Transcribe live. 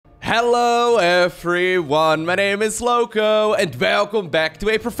Hello everyone, my name is Lowko and welcome back to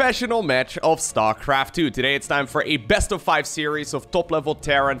a professional match of StarCraft 2. Today it's time for a best-of-5 series of top-level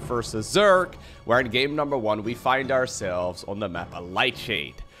Terran versus Zerg, where in game number 1 we find ourselves on the map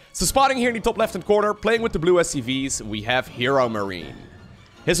Lightshade. So spotting here in the top left-hand corner, playing with the blue SCVs, we have HeroMarine.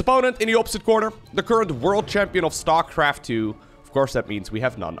 His opponent in the opposite corner, the current world champion of StarCraft 2. Of course that means we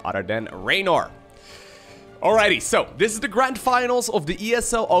have none other than Reynor. Alrighty, so this is the grand finals of the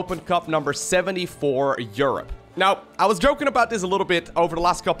ESL Open Cup number 74 Europe. Now, I was joking about this a little bit over the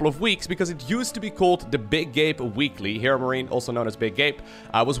last couple of weeks because it used to be called the Big Gape Weekly. HeroMarine, also known as Big Gape,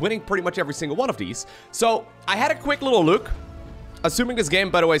 was winning pretty much every single one of these. So, I had a quick little look. Assuming this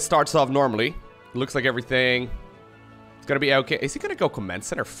game, by the way, starts off normally. It looks like everything is going to be okay. Is he going to go Command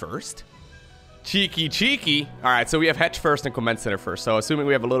Center first? Cheeky, cheeky. Alright, so we have Hedge first and Command Center first. So, assuming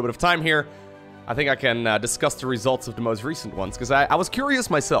we have a little bit of time here, I think I can discuss the results of the most recent ones, because I was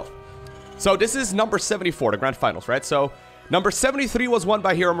curious myself. So this is number 74, the grand finals, right? So number 73 was won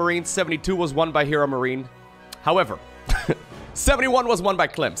by HeroMarine, 72 was won by HeroMarine. However, 71 was won by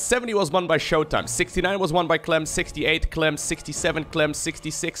Clem, 70 was won by Showtime, 69 was won by Clem, 68 Clem, 67 Clem,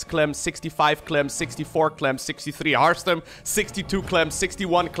 66 Clem, 65 Clem, 64 Clem, 63 Harstem, 62 Clem,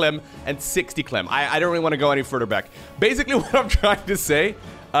 61 Clem, and 60 Clem. I don't really want to go any further back. Basically what I'm trying to say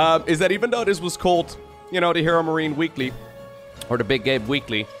is that even though this was called, you know, the HeroMarine Weekly, or the Big Gape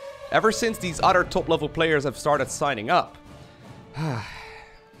Weekly, ever since these other top-level players have started signing up,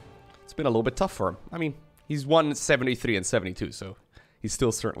 it's been a little bit tough for him. I mean, he's won 73 and 72, so he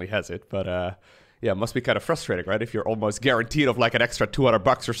still certainly has it. But, yeah, it must be kind of frustrating, right? If you're almost guaranteed of, like, an extra 200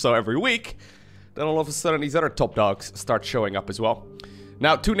 bucks or so every week, then all of a sudden these other top dogs start showing up as well.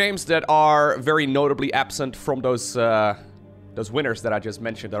 Now, two names that are very notably absent from those winners that I just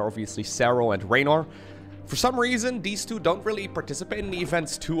mentioned are obviously Zerglings and Reynor. For some reason, these two don't really participate in the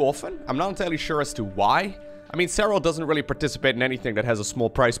events too often. I'm not entirely sure as to why. I mean, Zerglings doesn't really participate in anything that has a small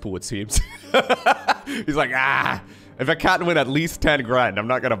prize pool, it seems. He's like, if I can't win at least 10 grand, I'm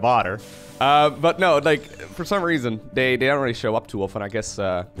not gonna bother. But no, like, for some reason, they don't really show up too often. I guess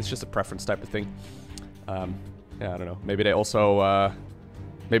it's just a preference type of thing. Yeah, I don't know. Maybe they also...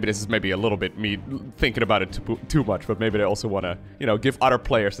 maybe this is maybe a little bit me thinking about it too much, but maybe they also want to, you know, give other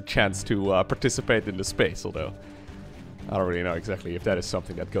players a chance to participate in the space, although I don't really know exactly if that is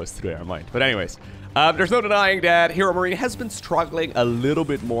something that goes through their mind. But anyways, there's no denying that HeroMarine has been struggling a little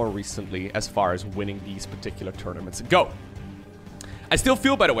bit more recently as far as winning these particular tournaments go. I still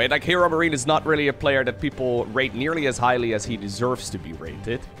feel, by the way, like HeroMarine is not really a player that people rate nearly as highly as he deserves to be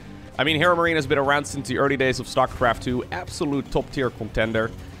rated. I mean, HeroMarine has been around since the early days of StarCraft 2, absolute top-tier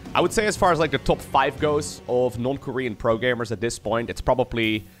contender. I would say as far as, like, the top 5 goes of non-Korean pro gamers at this point, it's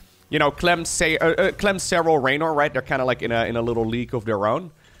probably, you know, Clem, Zerglings, Reynor, right? They're kind of, like, in a little league of their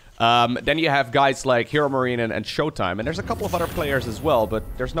own. Then you have guys like HeroMarine and Showtime, and there's a couple of other players as well, but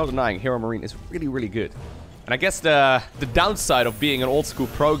there's no denying HeroMarine is really, really good. And I guess the downside of being an old-school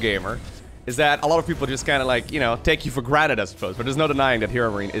pro gamer is that a lot of people just kind of, like, you know, take you for granted, I suppose. But there's no denying that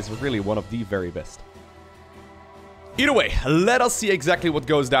HeroMarine is really one of the very best. Either way, let us see exactly what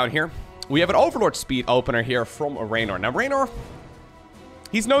goes down here. We have an Overlord speed opener here from Reynor. Now, Reynor,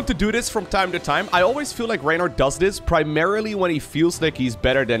 he's known to do this from time to time. I always feel like Reynor does this primarily when he feels like he's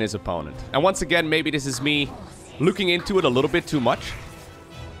better than his opponent. And once again, maybe this is me looking into it a little bit too much.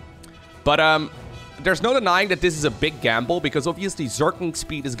 But, there's no denying that this is a big gamble, because obviously Zergling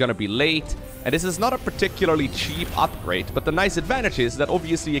speed is going to be late, and this is not a particularly cheap upgrade, but the nice advantage is that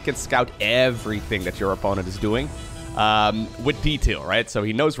obviously you can scout everything that your opponent is doing with detail, right? So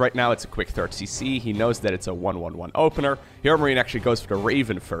he knows right now it's a quick third CC, he knows that it's a 1-1-1 opener. HeroMarine actually goes for the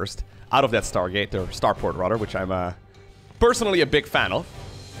Raven first, out of that Stargate, or Starport rather, which I'm personally a big fan of.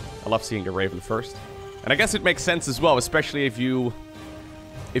 I love seeing the Raven first. And I guess it makes sense as well, especially if you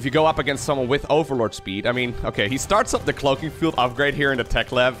go up against someone with Overlord speed. I mean, okay, he starts up the Cloaking Field upgrade here in the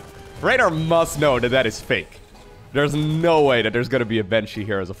tech lab. Reynor must know that that is fake. There's no way that there's going to be a Banshee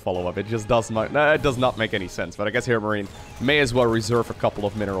here as a follow-up. It just does not, it does not make any sense. But I guess HeroMarine may as well reserve a couple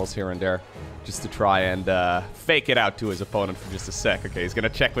of minerals here and there just to try and fake it out to his opponent for just a sec. Okay, he's going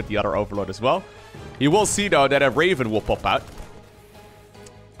to check with the other Overlord as well. He will see, though, that a Raven will pop out.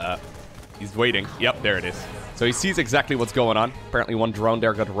 He's waiting. Yep, there it is. So he sees exactly what's going on. Apparently one drone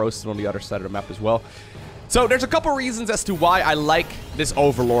there got roasted on the other side of the map as well. So there's a couple reasons as to why I like this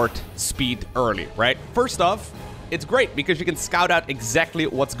Overlord speed early, right? First off, it's great because you can scout out exactly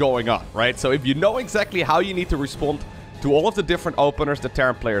what's going on, right? So if you know exactly how you need to respond to all of the different openers that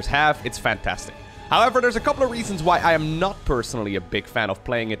Terran players have, it's fantastic. However, there's a couple of reasons why I am not personally a big fan of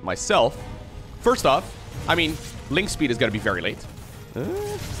playing it myself. First off, I mean, link speed is going to be very late.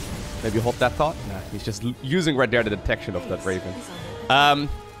 Maybe hold that thought. Nah, he's just using right there the detection of that Raven.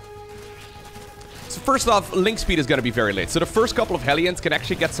 So first off, link speed is going to be very late. So the first couple of Hellions can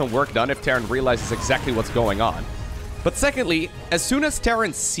actually get some work done if Terran realizes exactly what's going on. But secondly, as soon as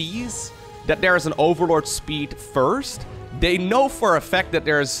Terran sees that there is an Overlord speed first, they know for a fact that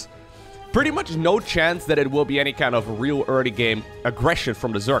there's pretty much no chance that it will be any kind of real early game aggression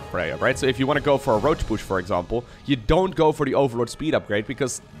from the Zerg player, right? So if you want to go for a Roach push, for example, you don't go for the Overlord speed upgrade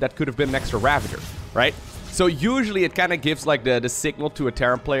because that could have been an extra Ravager, right? So usually it kind of gives like the signal to a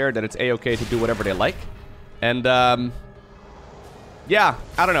Terran player that it's a-okay to do whatever they like. And yeah,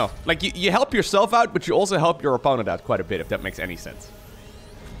 I don't know. Like you help yourself out, but you also help your opponent out quite a bit, if that makes any sense.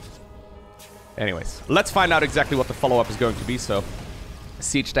 Anyways, let's find out exactly what the follow-up is going to be. So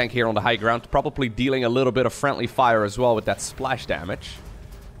siege tank here on the high ground, probably dealing a little bit of friendly fire as well with that splash damage.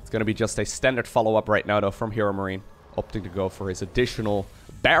 It's going to be just a standard follow-up right now though from HeroMarine, opting to go for his additional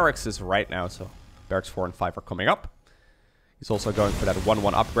barracks right now. So barracks 4 and 5 are coming up. He's also going for that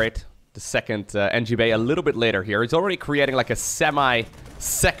 1-1 upgrade. The second NG Bay a little bit later here. He's already creating like a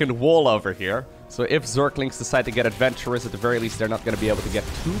semi-second wall over here. So if Zerglings decide to get adventurous, at the very least they're not going to be able to get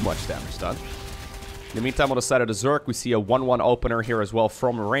too much damage done. In the meantime, on the side of the Zerg, we see a 1-1 opener here as well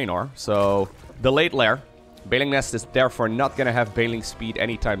from Reynor. So the late lair. Bailing Nest is therefore not going to have bailing speed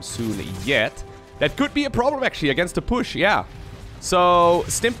anytime soon yet. That could be a problem actually against the push, yeah. So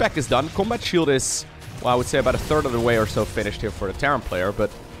Stimpak is done. Combat Shield is, well, I would say about a third of the way or so finished here for the Terran player.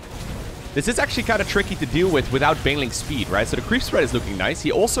 But this is actually kind of tricky to deal with without bailing speed, right? So the creep spread is looking nice.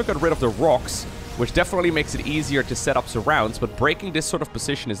 He also got rid of the rocks, which definitely makes it easier to set up surrounds. But breaking this sort of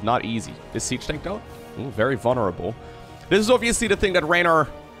position is not easy. This siege tank though, ooh, very vulnerable. This is obviously the thing that Reynor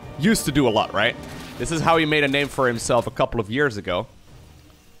used to do a lot, right? This is how he made a name for himself a couple of years ago.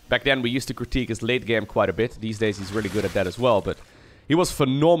 Back then, we used to critique his late game quite a bit. These days, he's really good at that as well. But he was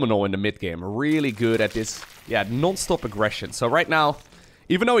phenomenal in the mid game. Really good at this, yeah, non-stop aggression. So right now,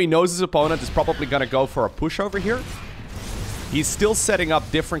 even though he knows his opponent is probably going to go for a push over here, he's still setting up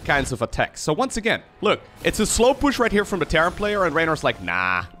different kinds of attacks. So once again, look, it's a slow push right here from the Terran player, and Reynor's like,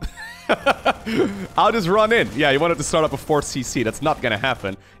 nah. I'll just run in. Yeah, he wanted to start up a 4th CC. That's not going to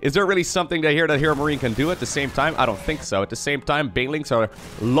happen. Is there really something that HeroMarine can do at the same time? I don't think so. At the same time, Banelings are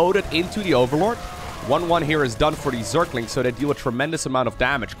loaded into the Overlord. 1-1 here is done for the Zerglings, so they deal a tremendous amount of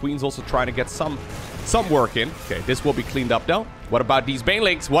damage. Queen's also trying to get some work in. Okay, this will be cleaned up now. What about these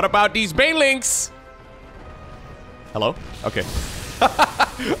Banelings? What about these Banelings? Hello? Okay.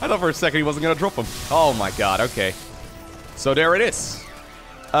 I thought for a second he wasn't going to drop them. Oh my god, okay. So there it is.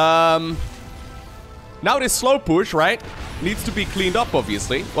 Now this slow push, right, needs to be cleaned up,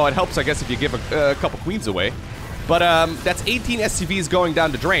 obviously. Well, it helps, I guess, if you give a couple queens away. But that's 18 SCVs going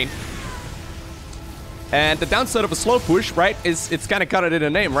down the drain. And the downside of a slow push, right, is it's kind of got it in a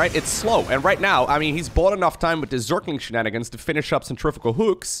name, right? It's slow. And right now, I mean, he's bought enough time with the Zergling shenanigans to finish up centrifugal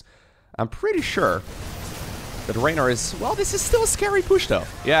hooks. I'm pretty sure that Reynor is... Well, this is still a scary push, though.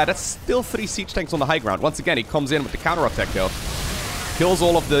 Yeah, that's still 3 siege tanks on the high ground. Once again, he comes in with the counterattack, though. Kills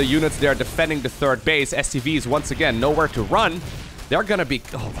all of the units there defending the 3rd base. SCVs, once again, nowhere to run. They're gonna be...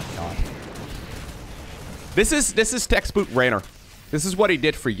 Oh, my God. This is textbook Reynor. This is what he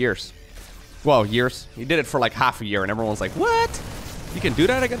did for years. Well, years. He did it for like half a year, and everyone's like, what? You can do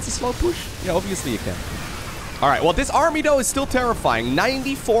that against a slow push? Yeah, obviously you can. Alright, well, this army, though, is still terrifying.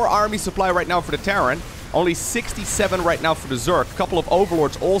 94 army supply right now for the Terran. Only 67 right now for the Zerg. A couple of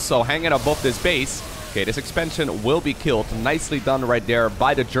Overlords also hanging above this base. Okay, this expansion will be killed. Nicely done right there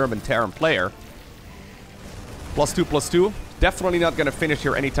by the German Terran player. +2/+2. Definitely not going to finish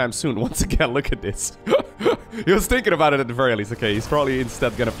here anytime soon. Once again, look at this. He was thinking about it at the very least. Okay, he's probably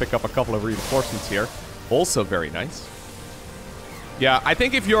instead going to pick up a couple of reinforcements here. Also very nice. Yeah, I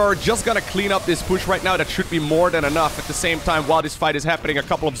think if you're just going to clean up this push right now, that should be more than enough. At the same time, while this fight is happening, a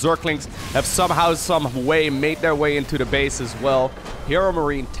couple of Zerglings have somehow, some way made their way into the base as well.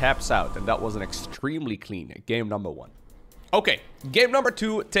 HeroMarine taps out, and that was an extremely clean game number 1. Okay, game number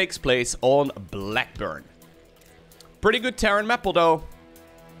 2 takes place on Blackburn. Pretty good Terran map, although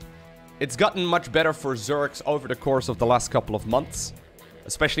it's gotten much better for Zergs over the course of the last couple of months.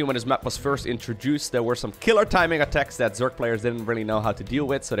 Especially when his map was first introduced, there were some killer timing attacks that Zerg players didn't really know how to deal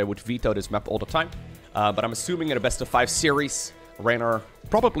with, so they would veto this map all the time. But I'm assuming in a best-of-5 series, Reynor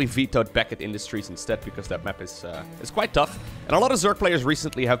probably vetoed Beckett Industries instead, because that map is quite tough. And a lot of Zerg players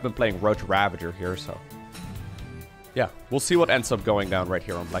recently have been playing Roach Ravager here, so... yeah, we'll see what ends up going down right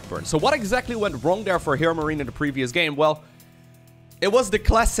here on Blackburn. So what exactly went wrong there for HeroMarine in the previous game? Well, it was the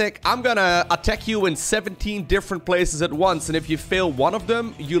classic, I'm gonna attack you in 17 different places at once, and if you fail one of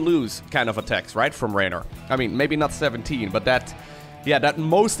them, you lose kind of attacks, right, from Reynor. I mean, maybe not 17, but that yeah, that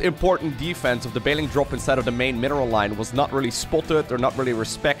most important defense of the bailing drop inside of the main mineral line was not really spotted or not really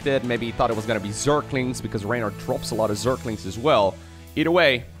respected. Maybe he thought it was going to be Zerglings because Reynor drops a lot of Zerglings as well. Either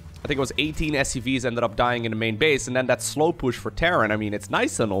way, I think it was 18 SCVs ended up dying in the main base, and then that slow push for Terran. I mean, it's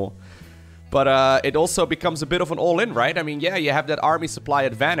nice and all, but it also becomes a bit of an all-in, right? I mean, yeah, you have that army supply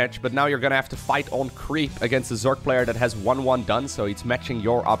advantage, but now you're going to have to fight on creep against a Zerg player that has 1-1 done, so he's matching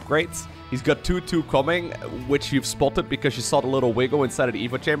your upgrades. He's got 2-2 coming, which you've spotted because you saw the little wiggle inside of the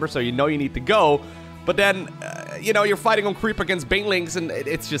Evo chamber, so you know you need to go. But then, you know, you're fighting on creep against banelings, and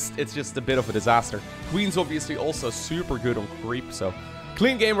it's just a bit of a disaster. Queen's obviously also super good on creep, so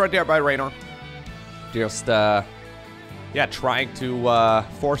clean game right there by Reynor. Just, yeah, trying to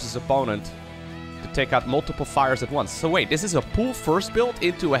force his opponent to take out multiple fires at once. So wait, this is a pool first build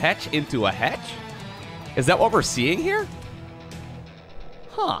into a hatch into a hatch? Is that what we're seeing here?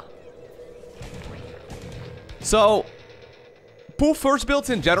 Huh. So, pool first builds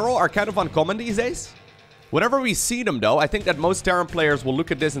in general are kind of uncommon these days. Whenever we see them though, I think that most Terran players will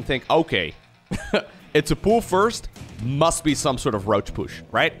look at this and think, okay, it's a pool first, must be some sort of roach push,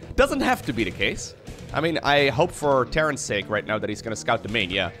 right? Doesn't have to be the case. I mean, I hope for Terran's sake right now that he's going to scout the main,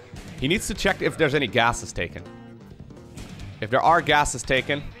 yeah. He needs to check if there's any gases taken. If there are gases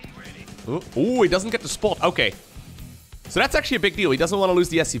taken... Ooh, he doesn't get the spot. Okay. So that's actually a big deal. He doesn't want to lose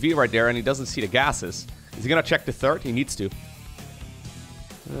the SCV right there, and he doesn't see the gases. Is he going to check the third? He needs to.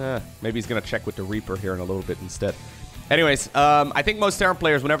 Maybe he's going to check with the Reaper here in a little bit instead. Anyways, I think most Terran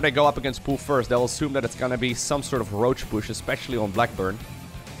players, whenever they go up against pool first, they'll assume that it's going to be some sort of roach push, especially on Blackburn.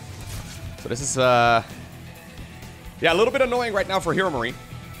 So this is, yeah, a little bit annoying right now for HeroMarine.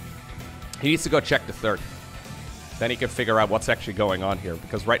 He needs to go check the third. Then he can figure out what's actually going on here,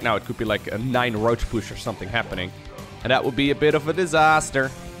 because right now it could be like a 9 roach push or something happening. And that would be a bit of a disaster.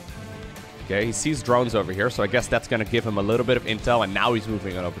 Okay, he sees drones over here, so I guess that's going to give him a little bit of intel, and now he's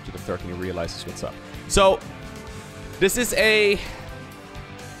moving on over to the third and he realizes what's up. So, this is a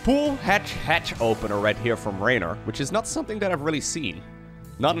pool hatch opener right here from Reynor, which is not something that I've really seen.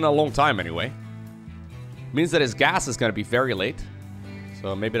 Not in a long time, anyway. Means that his gas is going to be very late.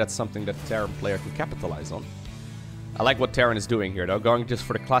 So maybe that's something that Terran player can capitalize on. I like what Terran is doing here, though. Going just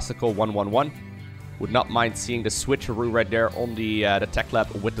for the classical 1-1-1. Would not mind seeing the switcheroo right there on the tech lab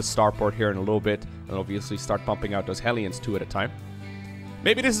with the starport here in a little bit. And obviously start pumping out those Hellions 2 at a time.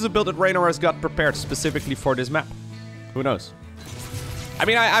 Maybe this is a build that Reynor has got prepared specifically for this map. Who knows? I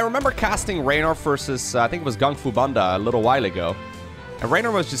mean, I remember casting Reynor versus, I think it was Gung Fu Banda a little while ago. And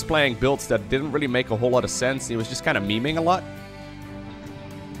Reynor was just playing builds that didn't really make a whole lot of sense. He was just kind of memeing a lot.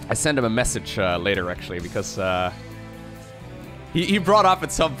 I sent him a message later, actually, because he brought up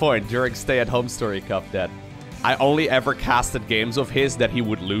at some point during Stay at Home Story Cup that I only ever casted games of his that he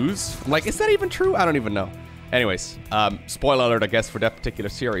would lose. I'm like, is that even true? I don't even know. Anyways, spoiler alert, I guess, for that particular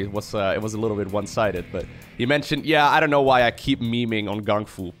series. It was a little bit one-sided, but he mentioned, yeah, I don't know why I keep memeing on Gung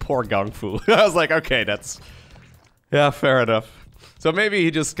Fu. Poor Gung Fu. I was like, okay, that's... yeah, fair enough. So maybe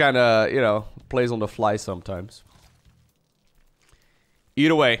he just kind of, you know, plays on the fly sometimes.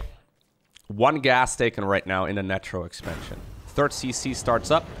 Either way, 1 gas taken right now in the Netro expansion. Third CC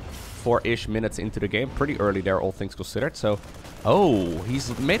starts up, 4-ish minutes into the game. Pretty early there, all things considered. So, oh,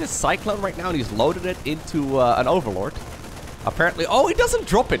 he's made a Cyclone right now and he's loaded it into an Overlord. Apparently, oh, he doesn't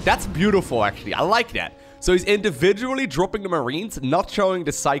drop it. That's beautiful, actually. I like that. So he's individually dropping the Marines, not showing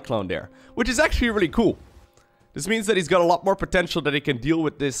the Cyclone there, which is actually really cool. This means that he's got a lot more potential that he can deal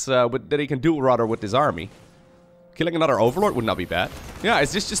with this, that he can do rather with this army. Killing another Overlord would not be bad. Yeah,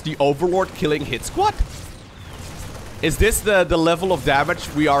 is this just the Overlord killing hit squad? Is this the level of damage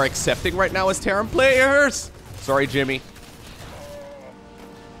we are accepting right now as Terran players? Sorry, Jimmy.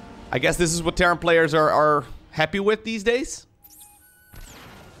 I guess this is what Terran players are happy with these days.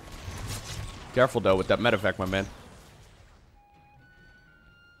 Careful, though, with that medevac, my man.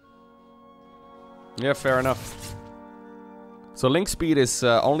 Yeah, fair enough. So link speed is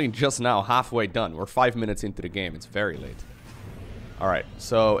only just now halfway done. We're 5 minutes into the game. It's very late. Alright,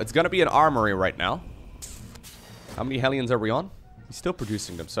 so it's gonna be an armory right now. How many Hellions are we on? He's still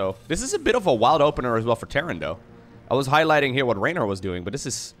producing them, so... this is a bit of a wild opener as well for Terran, though. I was highlighting here what Reynor was doing, but this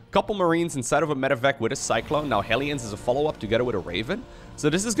is a couple Marines inside of a medevac with a Cyclone. Now Hellions is a follow-up together with a Raven. So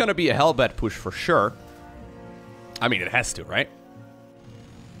this is gonna be a Hellbat push for sure. I mean, it has to, right?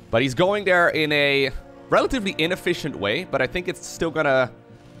 But he's going there in a relatively inefficient way, but I think it's still gonna,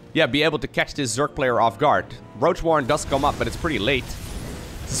 yeah, be able to catch this Zerg player off guard. Roach Warren does come up, but it's pretty late.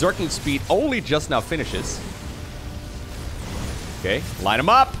 Zergling speed only just now finishes. Okay, line him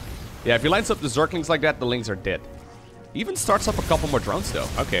up. Yeah, if he lines up the Zerglings like that, the Lings are dead. He even starts up a couple more drones, though.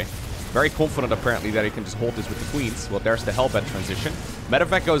 Okay. Very confident, apparently, that he can just hold this with the queens. Well, there's the Hellbent transition.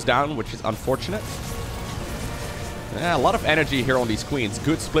 Medevac goes down, which is unfortunate. Yeah, a lot of energy here on these queens.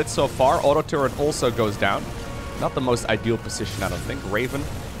 Good split so far. Auto turret also goes down. Not the most ideal position, I don't think. Raven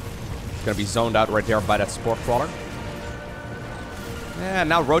is going to be zoned out right there by that Spore Crawler. Yeah,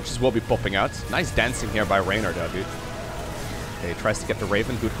 now Roaches will be popping out. Nice dancing here by Reynor, though, dude. Okay, he tries to get the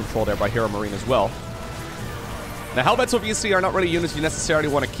Raven. Good control there by HeroMarine as well. Now, Hellbents obviously are not really units you necessarily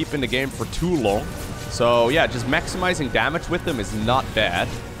want to keep in the game for too long. So, yeah, just maximizing damage with them is not bad.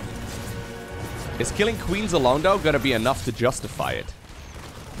 Is killing queens alone, though, going to be enough to justify it?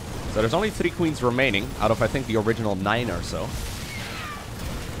 So there's only 3 queens remaining out of, I think, the original 9 or so.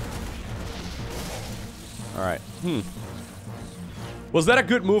 Alright. Was that a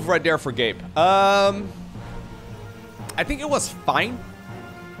good move right there for Gabe? I think it was fine.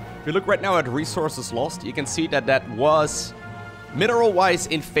 If you look right now at resources lost, you can see that that was mineral-wise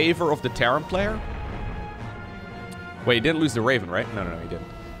in favor of the Terran player. Wait, he didn't lose the Raven, right? No, he didn't.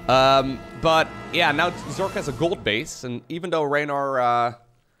 But yeah, now Zerg has a gold base, and even though Reynor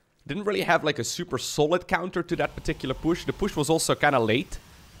didn't really have like a super solid counter to that particular push, the push was also kind of late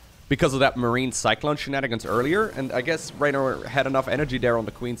because of that Marine Cyclone shenanigans earlier, and I guess Reynor had enough energy there on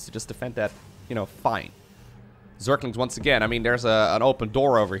the queens to just defend that, you know, fine. Zerglings, once again, I mean, there's an open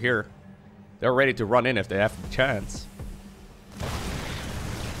door over here. They're ready to run in if they have the chance.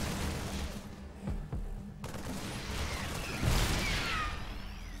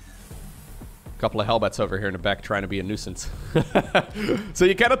 Couple of Hellbats over here in the back trying to be a nuisance. So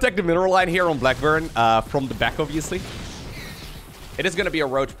you can attack the mineral line here on Blackburn from the back, obviously. It is going to be a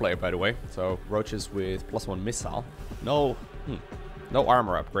Roach play, by the way. So Roaches with +1 missile. No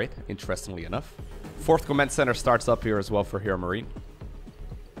armor upgrade, interestingly enough. 4th command center starts up here as well for HeroMarine.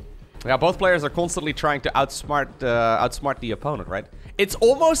 Yeah, both players are constantly trying to outsmart the opponent, right? It's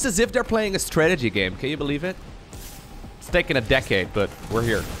almost as if they're playing a strategy game. Can you believe it? It's taken a decade, but we're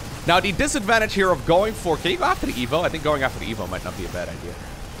here. Now, the disadvantage here of going for... Can you go after the Evo? I think going after the Evo might not be a bad idea.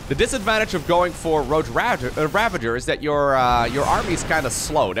 The disadvantage of going for Roach Ravager is that your army is kind of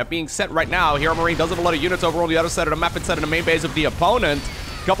slow. That being said, right now, HeroMarine does have a lot of units over on the other side of the map inside of the main base of the opponent.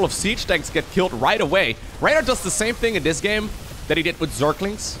 A couple of siege tanks get killed right away. Reynor does the same thing in this game that he did with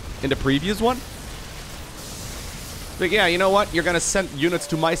Zerglings in the previous one. But yeah, you know what? You're going to send units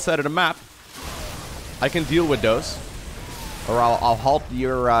to my side of the map. I can deal with those. Or I'll halt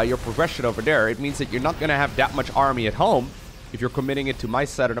your progression over there. It means that you're not going to have that much army at home if you're committing it to my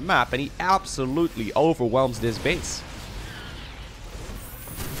side of the map. And he absolutely overwhelms this base.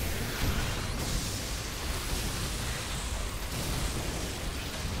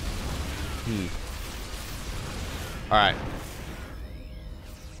 Alright.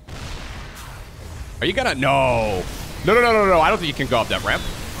 Are you gonna... No. No. I don't think you can go up that ramp.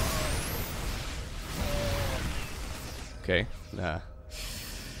 Okay. Nah.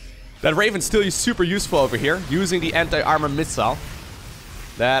 That Raven's still super useful over here, using the anti-armor missile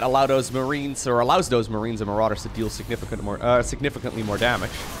that allows those Marines and Marauders to deal significantly more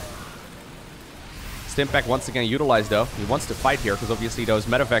damage. Stimpack once again utilized, though. He wants to fight here because obviously those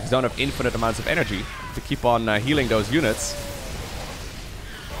medevacs don't have infinite amounts of energy to keep on healing those units.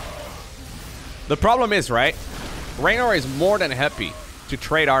 The problem is, right, Reynor is more than happy to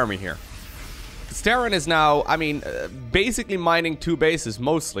trade army here. Terran is now, I mean, basically mining 2 bases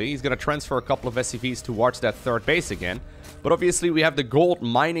mostly. He's going to transfer a couple of SCVs towards that 3rd base again. But obviously we have the gold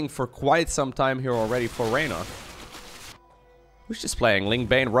mining for quite some time here already for Reynor. Who's just playing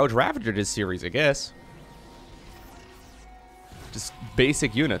Lingbane Roach Ravager this series, I guess. Just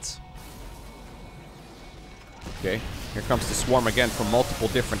basic units. Okay, here comes the swarm again from multiple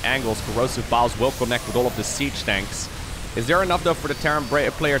different angles. Corrosive Bows will connect with all of the siege tanks. Is there enough, though, for the Terran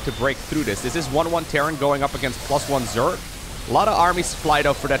player to break through this? This is 1-1 Terran going up against +1 Zerg. A lot of army supply,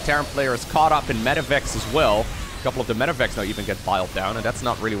 though, for that Terran player is caught up in medevacs as well. A couple of the medevacs now even get piled down, and that's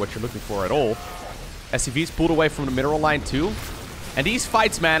not really what you're looking for at all. SCV's pulled away from the mineral line, too. And these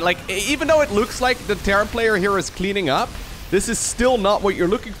fights, man, like, even though it looks like the Terran player here is cleaning up, this is still not what you're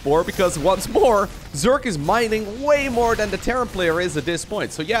looking for, because once more, Zerg is mining way more than the Terran player is at this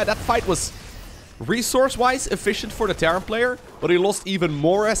point. So yeah, that fight was resource-wise efficient for the Terran player, but he lost even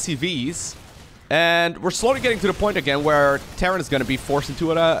more SCVs. And we're slowly getting to the point again where Terran is going to be forced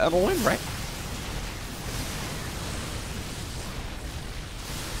into an all-in, right?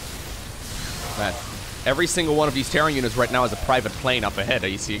 Man, every single one of these Terran units right now is a private plane up ahead. Are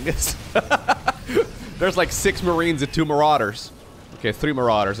you seeing this? There's like 6 Marines and 2 Marauders. Okay, 3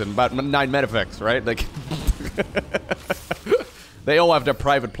 Marauders and about 9 medevacs, right? Like, they all have their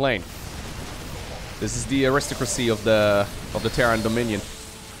private plane. This is the aristocracy of the Terran Dominion.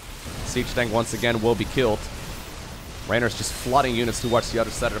 Siege tank once again will be killed. Reynor's just flooding units towards the other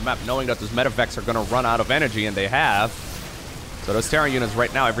side of the map, knowing that those medevacs are going to run out of energy, and they have. So those Terran units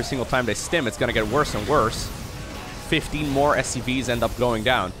right now, every single time they stim, it's going to get worse and worse. 15 more SCVs end up going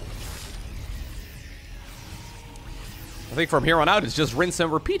down. I think from here on out, it's just rinse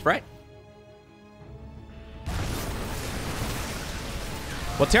and repeat, right?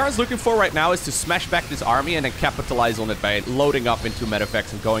 What Terran's looking for right now is to smash back this army and then capitalize on it by loading up into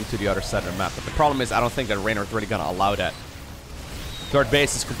medevacs and going to the other side of the map. But the problem is, I don't think that Reynor is really going to allow that. Third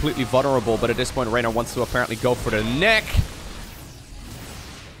base is completely vulnerable, but at this point, Reynor wants to apparently go for the neck.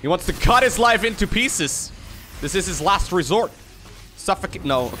 He wants to cut his life into pieces. This is his last resort. Suffocate.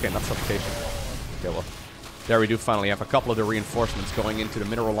 No, okay, not suffocation. Okay, well, there we do finally have a couple of the reinforcements going into the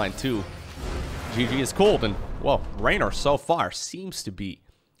mineral line too. GG is cold, and, well, Reynor so far seems to be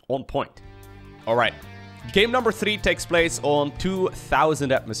on point. Alright, game number 3 takes place on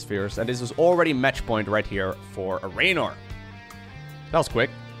 2,000 atmospheres, and this is already match point right here for a Reynor. That was quick.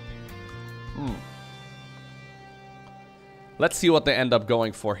 Let's see what they end up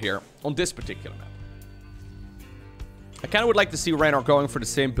going for here on this particular map. I kind of would like to see Reynor going for the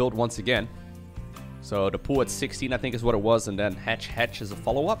same build once again. So the pool at 16, I think, is what it was, and then Hatch as a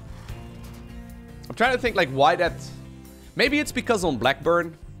follow-up. I'm trying to think, like, why that... Maybe it's because on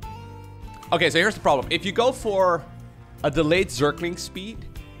Blackburn... Okay, so here's the problem. If you go for a delayed Zergling speed,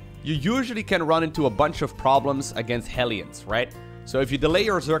 you usually can run into a bunch of problems against Hellions, right? So if you delay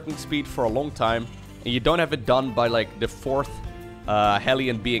your Zergling speed for a long time, and you don't have it done by, like, the 4th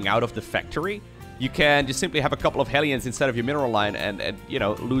Hellion being out of the factory, you can just simply have a couple of Hellions instead of your mineral line and you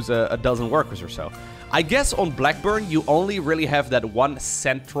know, lose a dozen workers or so. I guess on Blackburn, you only really have that one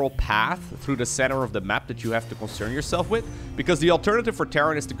central path through the center of the map that you have to concern yourself with, because the alternative for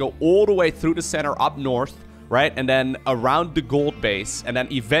Terran is to go all the way through the center up north, right, and then around the gold base, and then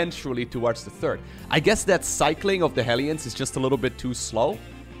eventually towards the 3rd. I guess that cycling of the Hellions is just a little bit too slow,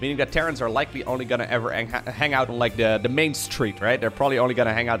 meaning that Terrans are likely only gonna ever hang out on, like, the main street, right? They're probably only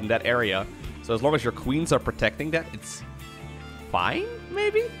gonna hang out in that area. So as long as your queens are protecting that, it's fine,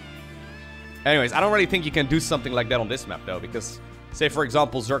 maybe? Anyways, I don't really think you can do something like that on this map, though, because, say, for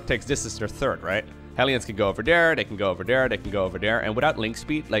example, Zerg takes this as their 3rd, right? Hellions can go over there, they can go over there, they can go over there, and without link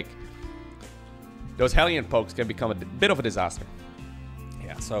speed, like, those Hellion pokes can become a bit of a disaster.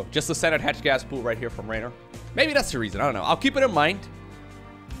 Yeah, so just a standard hatch gas pool right here from Reynor. Maybe that's the reason, I don't know. I'll keep it in mind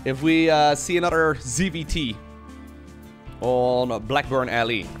if we see another ZVT on Blackburn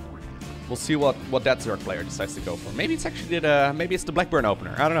Alley. We'll see what that Zerg player decides to go for. Maybe it's actually maybe it's the Blackburn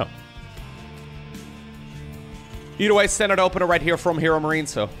opener. I don't know. Either way, standard opener right here from HeroMarine.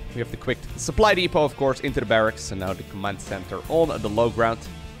 So we have the quick supply depot, of course, into the barracks, and now the command center on the low ground.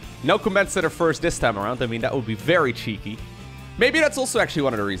 No command center first this time around. I mean, that would be very cheeky. Maybe that's also actually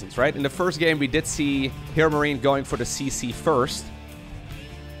one of the reasons, right? In the first game, we did see HeroMarine going for the CC first.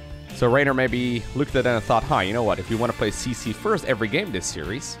 So Reynor maybe looked at that and thought, you know what? If we want to play CC first every game this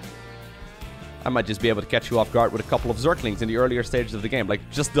series, I might just be able to catch you off guard with a couple of Zerglings in the earlier stages of the game. Like,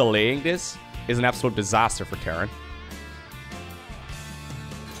 just delaying this is an absolute disaster for Terran.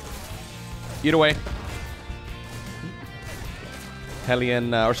 Either way,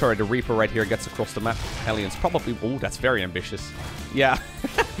 Hellion, or sorry, the Reaper right here gets across the map. Hellion's probably... Ooh, that's very ambitious. Yeah.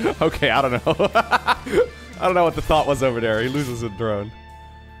 Okay, I don't know. I don't know what the thought was over there. He loses a drone.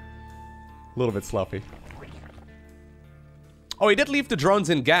 A little bit sloppy. Oh, he did leave the drones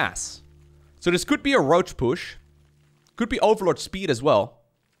in gas. So this could be a roach push. Could be Overlord speed as well.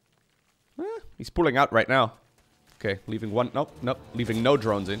 He's pulling out right now. Okay, leaving one... Nope, nope. Leaving no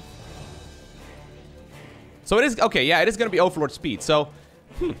drones in. So it is... Okay, yeah, it is going to be Overlord speed. So,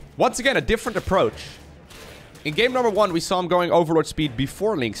 once again, a different approach. In game number 1, we saw him going Overlord speed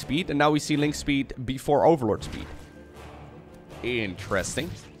before Link speed. And now we see Link speed before Overlord speed. Interesting.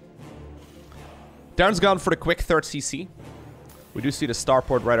 Terran's gone for the quick 3rd CC. We do see the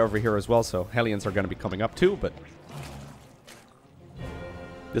starport right over here as well, so Hellions are going to be coming up too, but...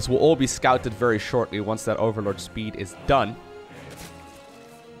 This will all be scouted very shortly once that Overlord speed is done.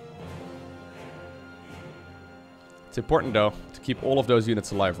 It's important, though, to keep all of those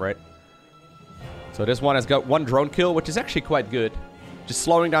units alive, right? So this one has got 1 drone kill, which is actually quite good. Just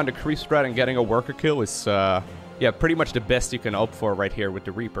slowing down the creep spread and getting a worker kill is, yeah, pretty much the best you can hope for right here with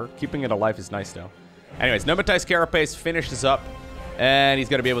the Reaper. Keeping it alive is nice, though. Anyways, Pneumatized Carapace finishes up, and he's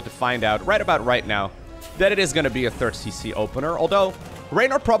going to be able to find out right about right now that it is going to be a 3rd CC opener, although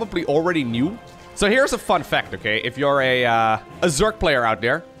Reynor probably already knew. So here's a fun fact, okay? If you're a Zerg player out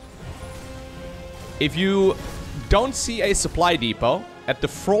there, if you don't see a supply depot at the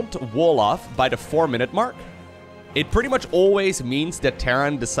front wall off by the 4-minute mark, it pretty much always means that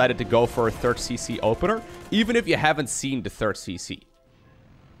Terran decided to go for a 3rd CC opener, even if you haven't seen the 3rd CC.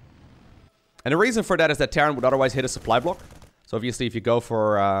 And the reason for that is that Terran would otherwise hit a supply block. So obviously if you go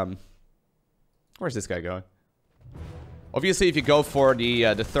for... where's this guy going? Obviously if you go for the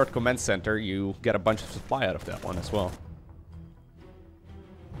 3rd command center, you get a bunch of supply out of that one as well.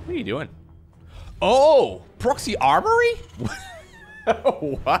 What are you doing? Oh! Proxy Armory?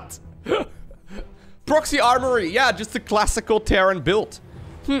 What? Proxy Armory, yeah, just a classical Terran build.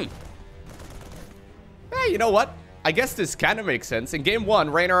 Hey, you know what? I guess this kind of makes sense. In game 1,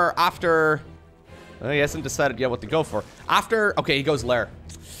 Reynor, after... he hasn't decided yet what to go for. After... Okay, he goes Lair.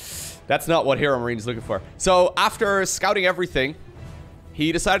 That's not what HeroMarine is looking for. So, after scouting everything,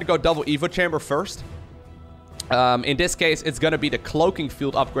 he decided to go double Evo Chamber first. In this case, it's going to be the Cloaking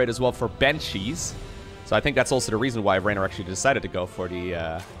Field upgrade as well for Banshees. So, I think that's also the reason why Reynor actually decided to go for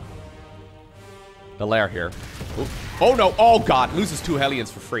the lair here. Ooh. Oh no, oh god, loses 2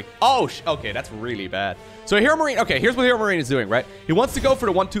 Hellions for free. Oh, okay, that's really bad. So HeroMarine, okay, here's what HeroMarine is doing, right? He wants to go for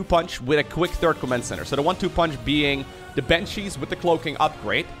the 1-2 punch with a quick 3rd command center. So the 1-2 punch being the Banshees with the cloaking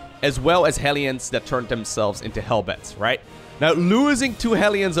upgrade, as well as Hellions that turned themselves into Hellbats, right? Now, losing 2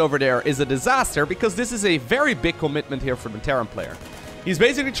 Hellions over there is a disaster because this is a very big commitment here for the Terran player. He's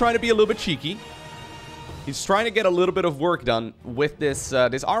basically trying to be a little bit cheeky. He's trying to get a little bit of work done with this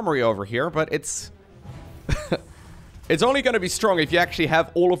this armory over here, but it's... it's only going to be strong if you actually have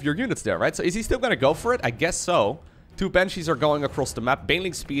all of your units there, right? So is he still going to go for it? I guess so. 2 Banshees are going across the map.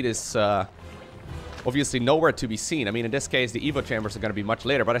 Bailing speed is obviously nowhere to be seen. I mean, in this case, the Evo chambers are going to be much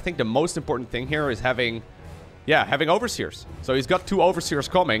later. But I think the most important thing here is having Overseers. So he's got 2 Overseers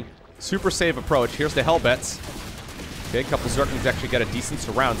coming. Super safe approach. Here's the Hellbats. Okay, a couple Zerglings actually get a decent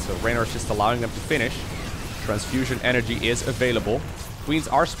surround. So Reynor is just allowing them to finish. Transfusion energy is available. Queens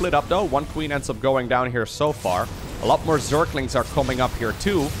are split up though. 1 queen ends up going down here so far. A lot more Zerglings are coming up here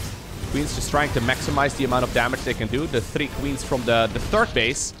too. Queens just trying to maximize the amount of damage they can do. The 3 queens from the 3rd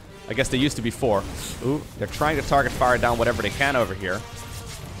base. I guess they used to be 4. Ooh, they're trying to target fire down whatever they can over here.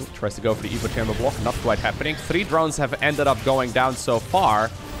 Ooh, tries to go for the Evo Chamber block. Not quite happening. 3 drones have ended up going down so far.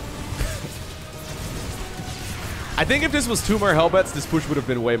 I think if this was 2 more Hellbats, this push would have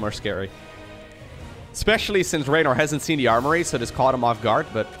been way more scary. Especially since Reynor hasn't seen the armory, so this caught him off guard,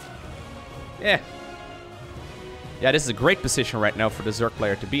 but... yeah. Yeah, this is a great position right now for the Zerg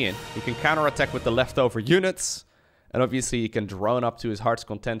player to be in. He can counterattack with the leftover units. And obviously he can drone up to his heart's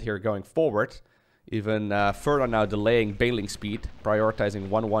content here going forward. Even further now delaying bailing speed. Prioritizing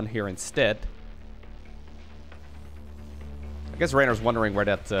 1-1 here instead. I guess Reynor's wondering where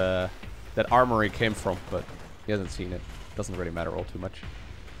that armory came from, but he hasn't seen it. Doesn't really matter all too much.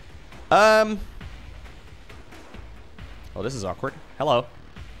 Oh, this is awkward. Hello.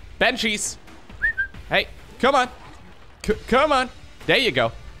 Banshees! Hey, come on. Come on. There you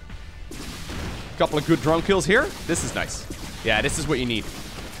go. Couple of good drone kills here. This is nice. Yeah, this is what you need.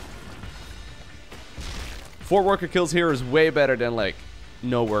 4 worker kills here is way better than, like,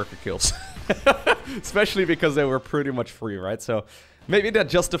 no worker kills. Especially because they were pretty much free, right? So, maybe that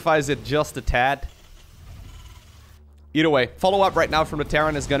justifies it just a tad. Either way, follow-up right now from the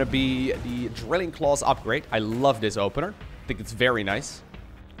Terran is going to be the Drilling Claws upgrade. I love this opener. I think it's very nice.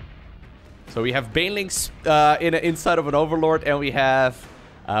 So we have Banelings inside of an Overlord, and we have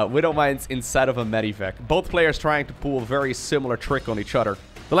Widowmines inside of a Medivac. Both players trying to pull a very similar trick on each other.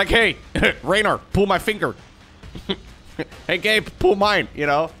 They're like, hey, Reynor, pull my finger. Hey, Gabe, pull mine, you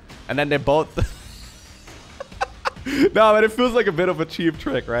know? And then they both... No, but it feels like a bit of a cheap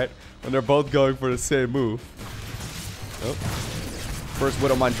trick, right? When they're both going for the same move. Oh. First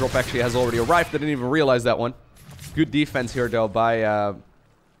Widowmine drop actually has already arrived. I didn't even realize that one. Good defense here, though, by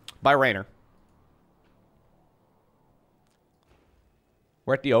Reynor.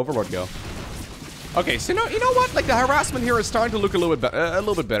 Where'd the Overlord go? Okay, so you know what? Like, the harassment here is starting to look a little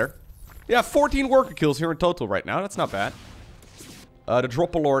bit better. Yeah, 14 worker kills here in total right now. That's not bad. The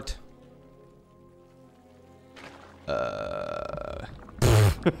Drop Alert.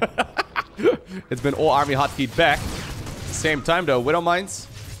 It's been all army hotkeyed back. At the same time, though, Widowmines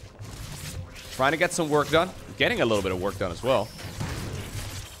trying to get some work done. Getting a little bit of work done as well.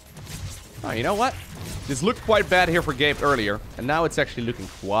 Oh, you know what? This looked quite bad here for Gabe earlier, and now it's actually looking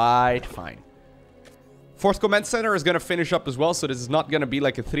quite fine. 4th Command Center is going to finish up as well, so this is not going to be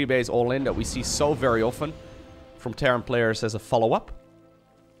like a 3-base all-in that we see so very often from Terran players as a follow-up.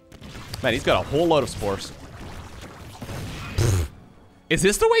 Man, he's got a whole load of spores. Is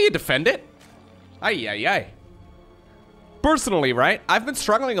this the way you defend it? Ay, ay, ay. Personally, right? I've been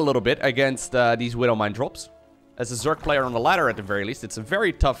struggling a little bit against these Widowmine drops. As a Zerg player on the ladder, at the very least, it's a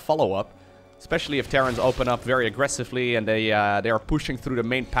very tough follow-up. Especially if Terrans open up very aggressively and they are pushing through the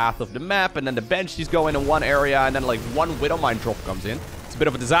main path of the map, and then the Banshees go into one area, and then like one HeroMarine drop comes in. It's a bit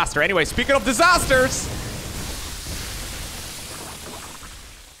of a disaster. Anyway, speaking of disasters!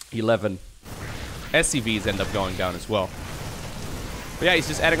 11 SCVs end up going down as well. But yeah, he's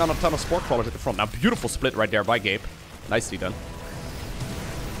just adding on a ton of sport crawlers at the front. Now, beautiful split right there by Gabe. Nicely done.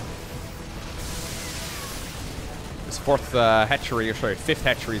 This fourth hatchery, or sorry, fifth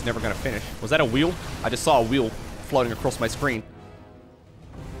hatchery is never going to finish. Was that a wheel? I just saw a wheel floating across my screen.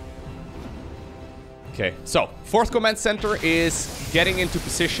 Okay, so fourth command center is getting into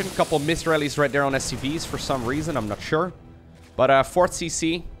position. Couple missed rallies right there on SCVs for some reason. I'm not sure. But fourth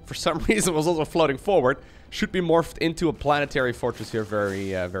CC, for some reason, was also floating forward. Should be morphed into a planetary fortress here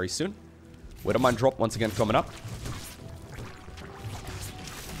very soon. HeroMarine drop once again coming up.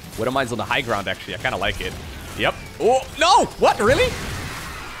 HeroMarine's on the high ground, actually. I kind of like it. Yep. Oh, no! What? Really?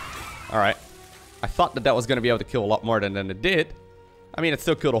 Alright. I thought that was going to be able to kill a lot more than it did. I mean, it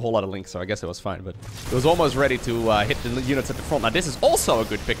still killed a whole lot of links, so I guess it was fine. But it was almost ready to hit the units at the front. Now, this is also a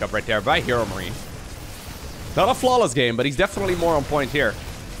good pickup right there by HeroMarine. Not a flawless game, but he's definitely more on point here.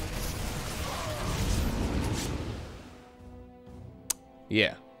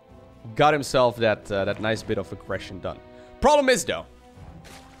 Yeah. Got himself that nice bit of aggression done. Problem is, though,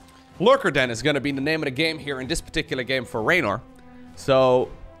 Lurker Den is going to be the name of the game here in this particular game for Reynor. So,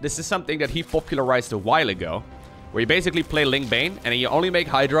 this is something that he popularized a while ago, where you basically play Ling Bane, and you only make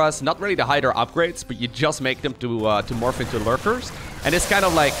Hydras, not really the Hydra upgrades, but you just make them to morph into Lurkers. And it's kind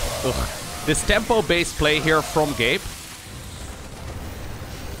of like, ugh, this tempo-based play here from Gabe.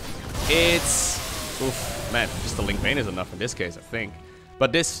 It's, oof, man, just the Ling Bane is enough in this case, I think.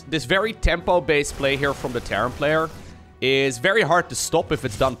 But this very tempo-based play here from the Terran player is very hard to stop if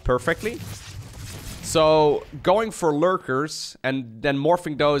it's done perfectly. So going for Lurkers and then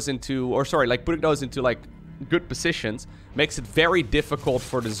morphing those into, or sorry, like putting those into like good positions makes it very difficult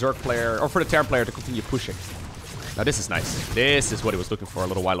for the Zerg player, or for the Terran player to continue pushing. Now this is nice. This is what he was looking for a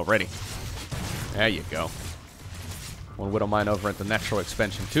little while already. There you go. One HeroMarine over at the natural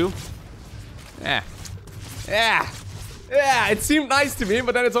expansion too. Yeah. It seemed nice to me,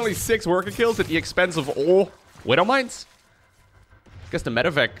 but then it's only 6 worker kills at the expense of all HeroMarines. I guess the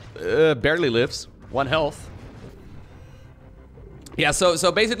medevac barely lives. 1 health. Yeah,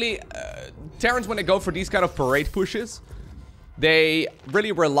 so basically, Terrans, when they go for these kind of parade pushes, they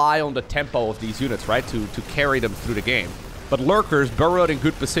really rely on the tempo of these units, right? To carry them through the game. But Lurkers, burrowed in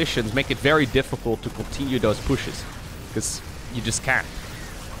good positions, make it very difficult to continue those pushes. Because you just can't.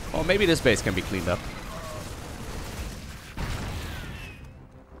 Well, maybe this base can be cleaned up.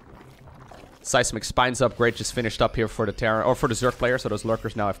 Seismic Spines upgrade just finished up here for the Terran, or for the Zerg player, so those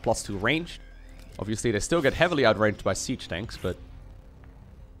Lurkers now have +2 range. Obviously, they still get heavily outranged by siege tanks, but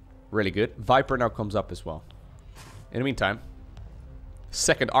really good. Viper now comes up as well. In the meantime,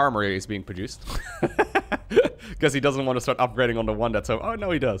 second armory is being produced. Because he doesn't want to start upgrading on the one that's... Oh,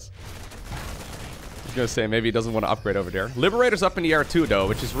 no, he does. I was going to say, maybe he doesn't want to upgrade over there. Liberator's up in the air too, though,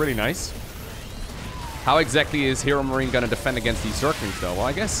 which is really nice. How exactly is HeroMarine going to defend against these Zerglings, though? Well,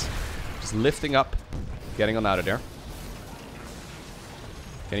 I guess just lifting up, getting on out of there.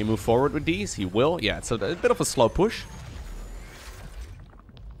 Can he move forward with these? He will. Yeah, it's a bit of a slow push.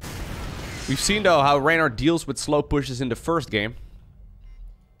 We've seen, though, how Reynor deals with slow pushes in the first game.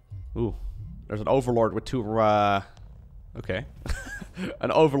 Ooh. There's an Overlord with 2... okay.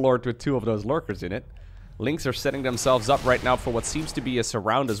 An Overlord with 2 of those Lurkers in it. Links are setting themselves up right now for what seems to be a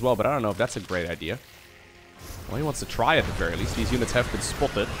surround as well, but I don't know if that's a great idea. Well, he wants to try at the very least. These units have been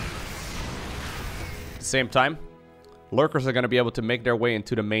spotted. At the same time, Lurkers are going to be able to make their way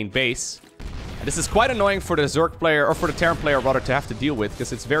into the main base. And this is quite annoying for the Zerg player, or for the Terran player rather, to have to deal with,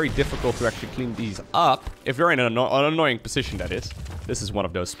 because it's very difficult to actually clean these up. If you're in an annoying position, that is. This is one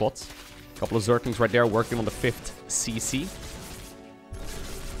of those spots. A couple of Zerglings right there working on the 5th CC.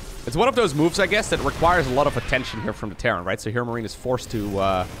 It's one of those moves, I guess, that requires a lot of attention here from the Terran, right? So HeroMarine is forced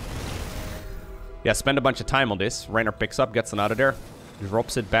to, yeah, spend a bunch of time on this. Reynor picks up, gets them out of there.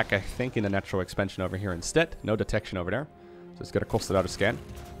 Drops it back, I think, in the natural expansion over here instead. No detection over there. So it's going to cost it out of scan.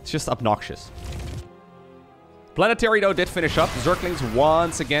 It's just obnoxious. Planetary, though, did finish up. Zerglings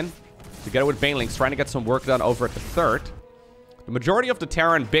once again, together with Banelings, trying to get some work done over at the 3rd. The majority of the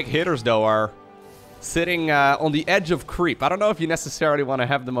Terran big hitters, though, are sitting on the edge of creep. I don't know if you necessarily want to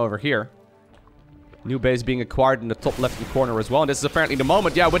have them over here. New base being acquired in the top left-hand corner as well. And this is apparently the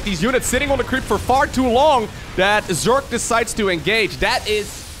moment, yeah, with these units sitting on the creep for far too long, that Zerg decides to engage. That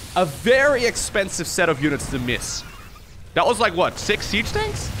is a very expensive set of units to miss. That was like, what, 6 siege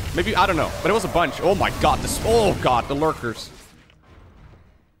tanks? Maybe, I don't know. But it was a bunch. Oh my god, oh god, the Lurkers.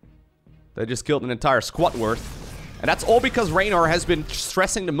 They just killed an entire squad worth. And that's all because Reynor has been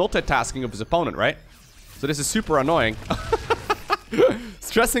stressing the multitasking of his opponent, right? So this is super annoying.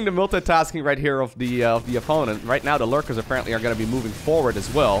 Stressing the multitasking right here of the opponent. Right now the lurkers apparently are going to be moving forward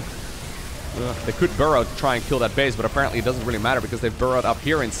as well. They could burrow to try and kill that base, but apparently it doesn't really matter because they've burrowed up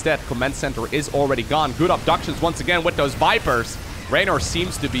here instead. Command center is already gone. Good abductions once again with those Vipers. Reynor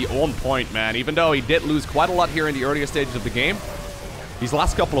seems to be on point, man. Even though he did lose quite a lot here in the earlier stages of the game, these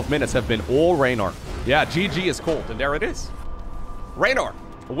last couple of minutes have been all Reynor. Yeah, GG is cold, and there it is. Reynor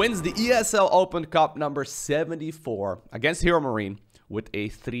wins the ESL Open Cup number 74 against HeroMarine with a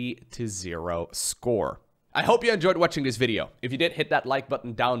 3-0 score. I hope you enjoyed watching this video. If you did, hit that like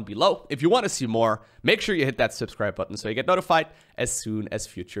button down below. If you want to see more, make sure you hit that subscribe button so you get notified as soon as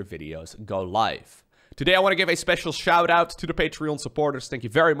future videos go live. Today, I want to give a special shout out to the Patreon supporters. Thank you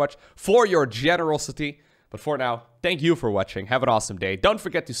very much for your generosity. But for now, thank you for watching. Have an awesome day. Don't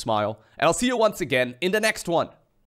forget to smile. And I'll see you once again in the next one.